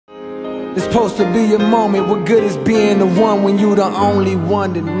It's supposed to be a moment. What good is being the one when you the only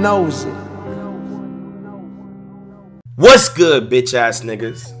one that knows it? What's good, bitch ass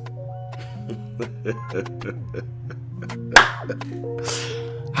niggas?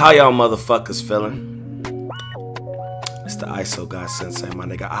 How y'all motherfuckers feeling? It's the ISO God Sensei, my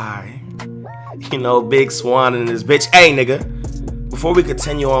nigga. You know, Big Swan in this bitch. Hey, nigga, before we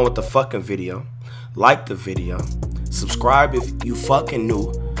continue on with the fucking video, like the video, subscribe if you fucking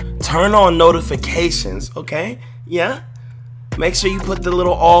new, turn on notifications, okay? Yeah? Make sure you put the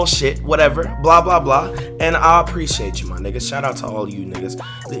little all shit, whatever, blah, blah, blah. And I appreciate you, my nigga. Shout out to all you niggas.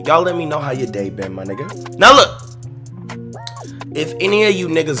 Y'all let me know how your day been, my nigga. Now look, if any of you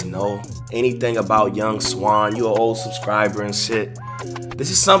niggas know anything about Young Swan, you an old subscriber and shit,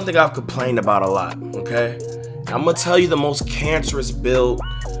 this is something I've complained about a lot, okay? I'm gonna tell you the most cancerous build,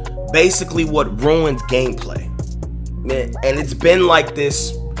 basically what ruins gameplay. Man, and it's been like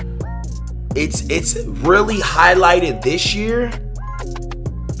this. It's really highlighted this year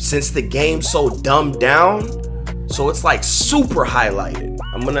since the game's so dumbed down. So it's like super highlighted.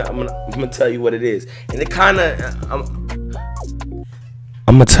 I'm gonna tell you what it is, and it kind of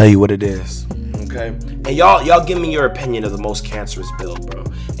I'm gonna tell you what it is, okay? And y'all give me your opinion of the most cancerous build, bro,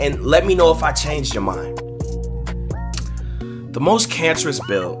 and let me know if I changed your mind. The most cancerous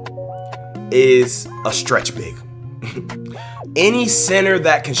build is a stretch big. Any center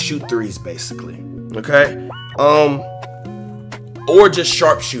that can shoot threes, basically, okay? Or just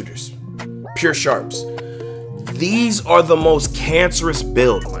sharpshooters, pure sharps. These are the most cancerous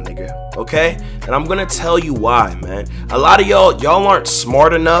build, my nigga, okay? And I'm gonna tell you why, man. A lot of y'all aren't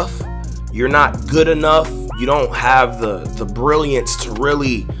smart enough. You're not good enough. You don't have the brilliance to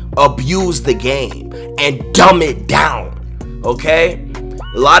really abuse the game and dumb it down, okay?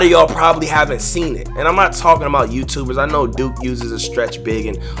 A lot of y'all probably haven't seen it. And I'm not talking about YouTubers. I know Duke uses a stretch big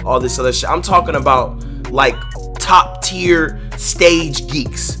and all this other shit. I'm talking about like top tier stage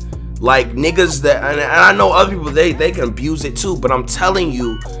geeks. Like niggas that, and I know other people, they can abuse it too. But I'm telling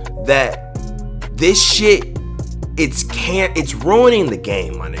you that this shit, it's ruining the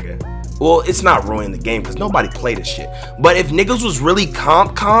game, my nigga. Well, it's not ruining the game because nobody played this shit. But if niggas was really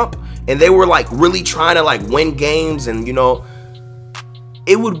comp and they were like really trying to like win games and, you know,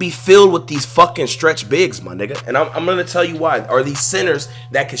 it would be filled with these fucking stretch bigs, my nigga. And I'm gonna tell you why. Are these centers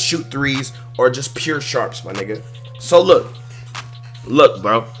that can shoot threes or just pure sharps, my nigga? So look,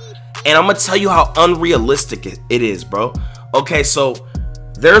 bro. And I'm gonna tell you how unrealistic it is, bro. Okay, so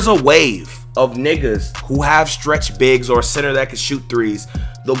there's a wave of niggas who have stretch bigs or a center that can shoot threes.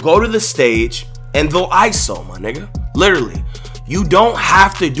 They'll go to the stage and they'll ISO, my nigga. Literally. You don't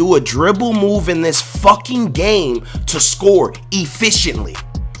have to do a dribble move in this fucking game to score efficiently.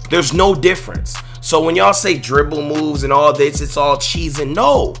 There's no difference. So when y'all say dribble moves and all this, it's all cheesing.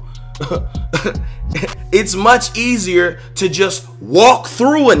 No. It's much easier to just walk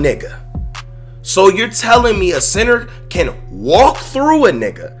through a nigga. So you're telling me a center can walk through a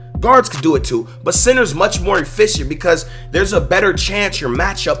nigga. Guards could do it too, but center's much more efficient because there's a better chance your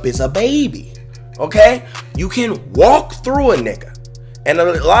matchup is a baby. Okay, you can walk through a nigga, and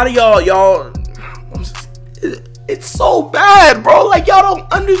a lot of y'all, it's so bad, bro. Like y'all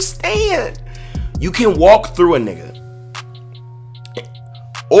don't understand. You can walk through a nigga,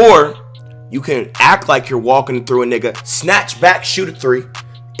 or you can act like you're walking through a nigga, snatch back, shoot a three,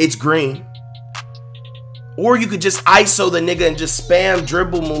 it's green. Or you could just ISO the nigga and just spam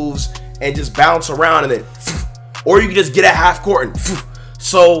dribble moves and just bounce around and then, or you could just get a half court and,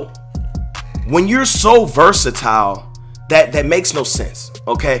 so. When you're so versatile, that makes no sense,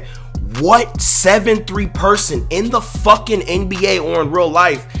 okay? What 7'3" person in the fucking NBA or in real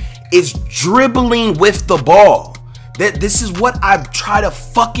life is dribbling with the ball? This is what I try to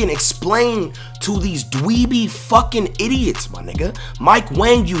fucking explain to these dweeby fucking idiots, my nigga. Mike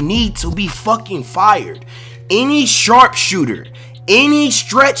Wang, you need to be fucking fired. Any sharpshooter, any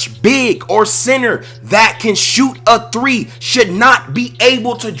stretch big or center that can shoot a three should not be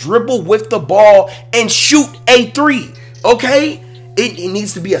able to dribble with the ball and shoot a three, okay? It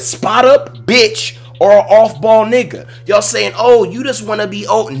needs to be a spot up bitch or an off ball nigga. Y'all saying, oh, you just want to be,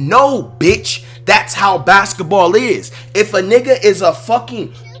 oh, no, bitch. That's how basketball is. If a nigga is a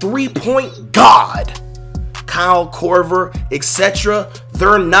fucking 3-point god, Kyle Korver, etc.,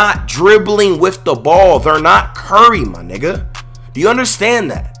 they're not dribbling with the ball. They're not Curry, my nigga. Do you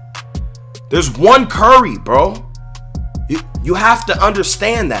understand that? There's one Curry, bro. You have to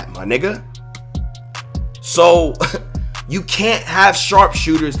understand that, my nigga. So you can't have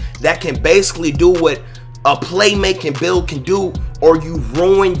sharpshooters that can basically do what a playmaking build can do, or you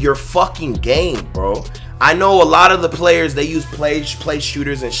ruin your fucking game, bro. I know a lot of the players, they use play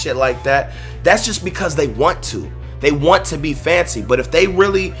shooters and shit like that. That's just because they want to. They want to be fancy. But if they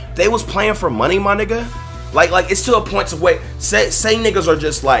was playing for money, my nigga, like it's to a point to where say niggas are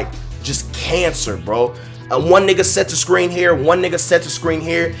just cancer, bro. One nigga set the screen here, one nigga set the screen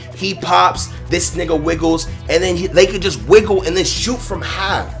here. He pops, this nigga wiggles, and then they could just wiggle and then shoot from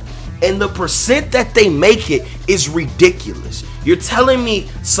half. And the percent that they make it is ridiculous. You're telling me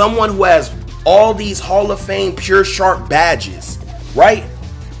someone who has all these Hall of Fame pure sharp badges, right,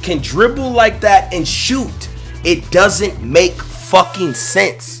 can dribble like that and shoot? It doesn't make fucking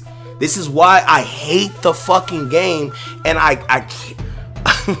sense. This is why I hate the fucking game, and I can't.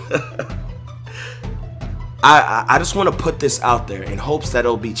 I just want to put this out there in hopes that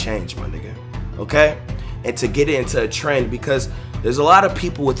it'll be changed, my nigga. Okay? And to get it into a trend, because there's a lot of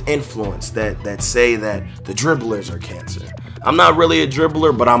people with influence that say that the dribblers are cancer. I'm not really a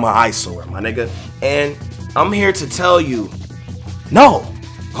dribbler, but I'm an eyesore, my nigga. And I'm here to tell you, no.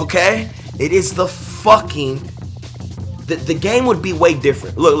 Okay? It is the fucking... The game would be way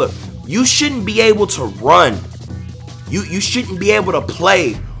different. Look. You shouldn't be able to run. You shouldn't be able to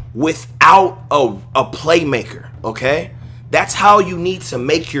play without a playmaker, okay? That's how you need to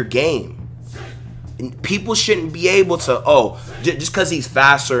make your game. And people shouldn't be able to, just because he's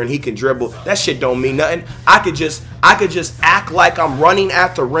faster and he can dribble, that shit don't mean nothing. I could just act like I'm running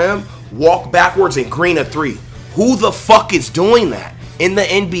at the rim, walk backwards and green a three. Who the fuck is doing that in the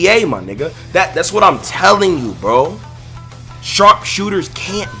NBA, my nigga? That's what I'm telling you, bro. Sharp shooters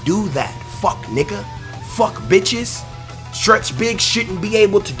can't do that. Fuck, nigga. Fuck, bitches. Stretch big shouldn't be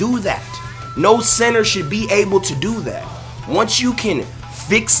able to do that. No center should be able to do that. Once you can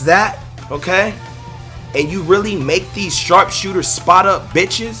fix that, okay, and you really make these sharp shooters spot up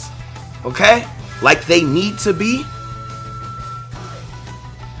bitches, okay, like they need to be,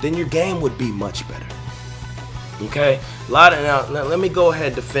 then your game would be much better. Okay? Now let me go ahead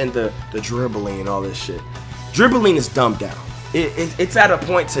and defend the dribbling and all this shit. Dribbling is dumbed down. It's at a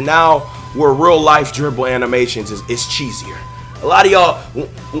point to now where real life dribble animations is cheesier. A lot of y'all,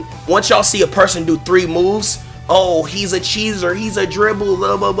 once y'all see a person do 3 moves, oh, he's a cheeser, he's a dribble,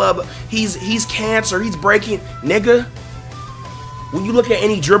 blah blah blah, he's cancer, he's breaking. Nigga, when you look at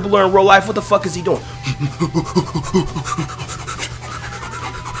any dribbler in real life, what the fuck is he doing?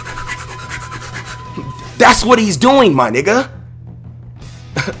 That's what he's doing, my nigga.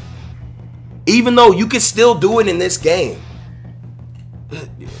 Even though you can still do it in this game.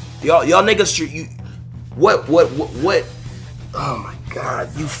 Y'all niggas, what? Oh my god,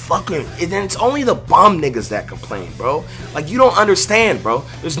 you fucking, and then it's only the bum niggas that complain, bro. Like, you don't understand, bro.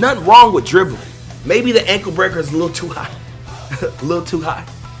 There's nothing wrong with dribbling. Maybe the ankle breaker is a little too high. A little too high.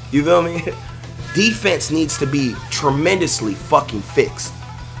 You feel me? Defense needs to be tremendously fucking fixed.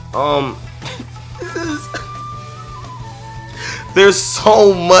 There's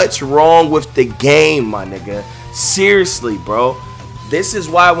so much wrong with the game, my nigga. Seriously, bro. This is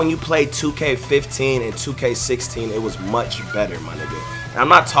why when you play 2K15 and 2K16, it was much better, my nigga. And I'm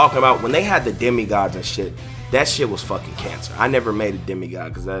not talking about when they had the demigods and shit. That shit was fucking cancer. I never made a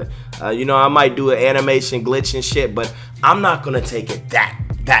demigod because I might do an animation glitch and shit, but I'm not gonna take it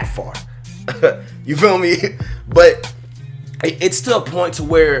that far. You feel me? But it's to a point to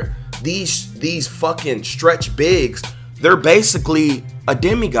where these fucking stretch bigs, they're basically a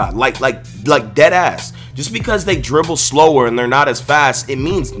demigod, like dead ass. Just because they dribble slower and they're not as fast, it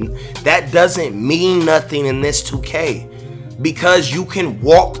means that doesn't mean nothing in this 2K. Because you can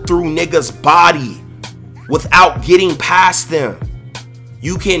walk through niggas' body without getting past them.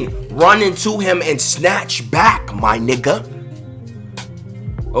 You can run into him and snatch back, my nigga.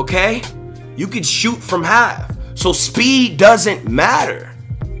 Okay? You can shoot from half. So speed doesn't matter.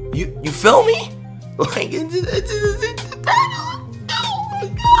 You feel me? Like, oh my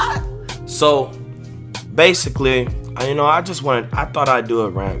god. So basically, I thought I'd do a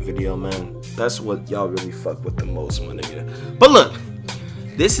rant video, man. That's what y'all really fuck with the most, my nigga. But look,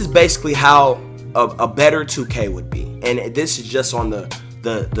 this is basically how a better 2K would be. And this is just on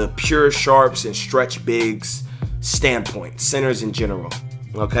the pure sharps and stretch bigs standpoint, centers in general,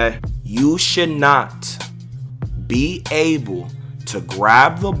 okay? You should not be able to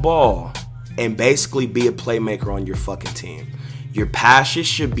grab the ball and basically be a playmaker on your fucking team. Your passes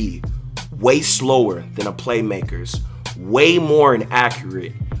should be way slower than a playmaker's, way more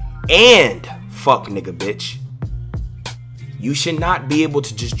inaccurate, and fuck nigga bitch, you should not be able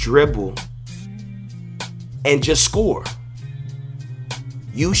to just dribble and just score.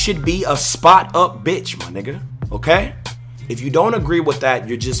 You should be a spot up bitch, my nigga, okay? If you don't agree with that,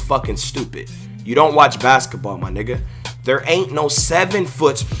 you're just fucking stupid. You don't watch basketball, my nigga. There ain't no 7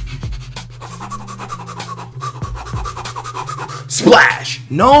 foot splash.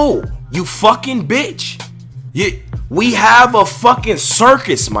 No, you fucking bitch. We have a fucking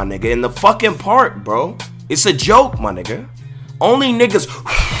circus, my nigga, in the fucking park, bro. It's a joke, my nigga. Only niggas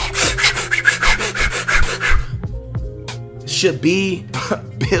should be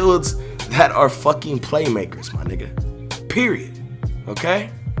builds that are fucking playmakers, my nigga. Period. Okay?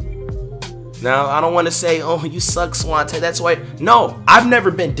 Now, I don't want to say, oh, you suck, SwantE. That's why. No, I've never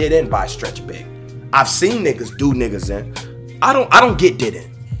been did in by stretch big. I've seen niggas do niggas in. I don't get did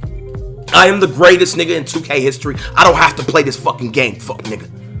in. I am the greatest nigga in 2K history. I don't have to play this fucking game, fuck nigga.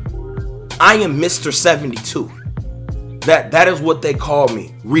 I am Mr. 72. That is what they called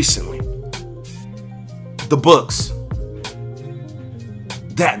me recently. The books.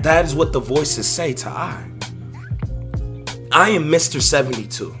 That is what the voices say to I am Mr.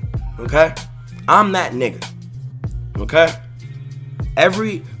 72. Okay? I'm that nigga. Okay?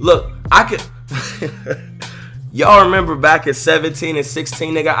 Look, I could y'all remember back at 17 and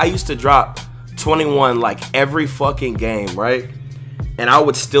 16, nigga, I used to drop 21 like every fucking game, right? And I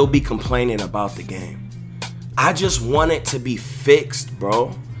would still be complaining about the game. I just want it to be fixed,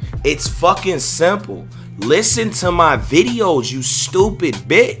 bro. It's fucking simple. Listen to my videos, you stupid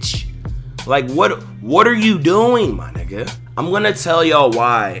bitch. Like, what are you doing, my nigga? I'm gonna tell y'all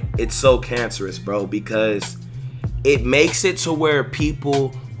why it's so cancerous, bro, because it makes it to where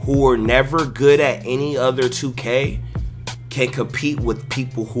people who are never good at any other 2K can compete with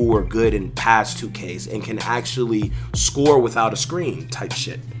people who are good in past 2Ks and can actually score without a screen type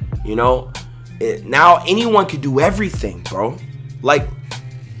shit. You know? Now anyone can do everything, bro. Like,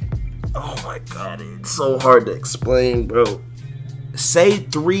 oh my god, it's so hard to explain, bro. Say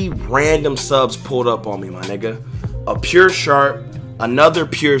 3 random subs pulled up on me, my nigga. A pure sharp, another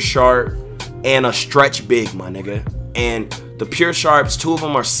pure sharp, and a stretch big, my nigga. And the pure sharps, 2 of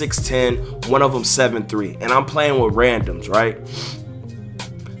them are 6'10", 1 of them 7'3", and I'm playing with randoms, right?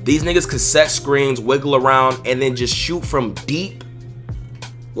 These niggas could set screens, wiggle around, and then just shoot from deep,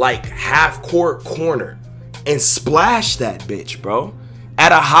 like half court corner, and splash that bitch, bro.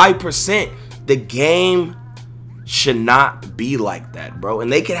 At a high percent, the game should not be like that, bro.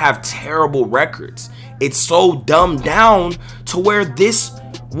 And they could have terrible records. It's so dumbed down to where this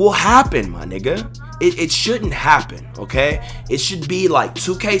will happen, my nigga. It shouldn't happen, okay? It should be like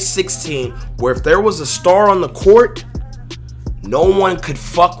 2K16, where if there was a star on the court, no one could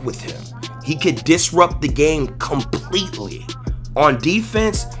fuck with him. He could disrupt the game completely on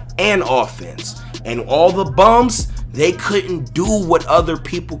defense and offense. And all the bums, they couldn't do what other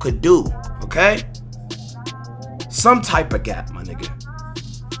people could do, okay? Some type of gap, my nigga.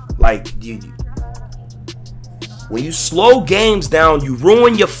 Like, when you slow games down, you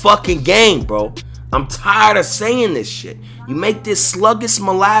ruin your fucking game, bro. I'm tired of saying this shit. You make this sluggish,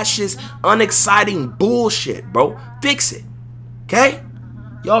 molasses, unexciting bullshit, bro. Fix it, okay?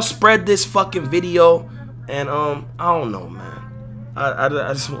 Y'all spread this fucking video, and I don't know, man. I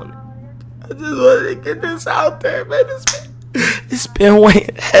just want to get this out there, man. It's been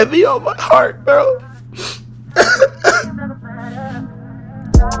weighing heavy on my heart, bro.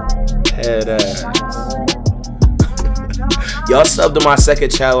 Head ass. Y'all sub to my second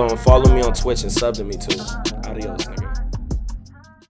channel and follow me on Twitch and sub to me too. Adios.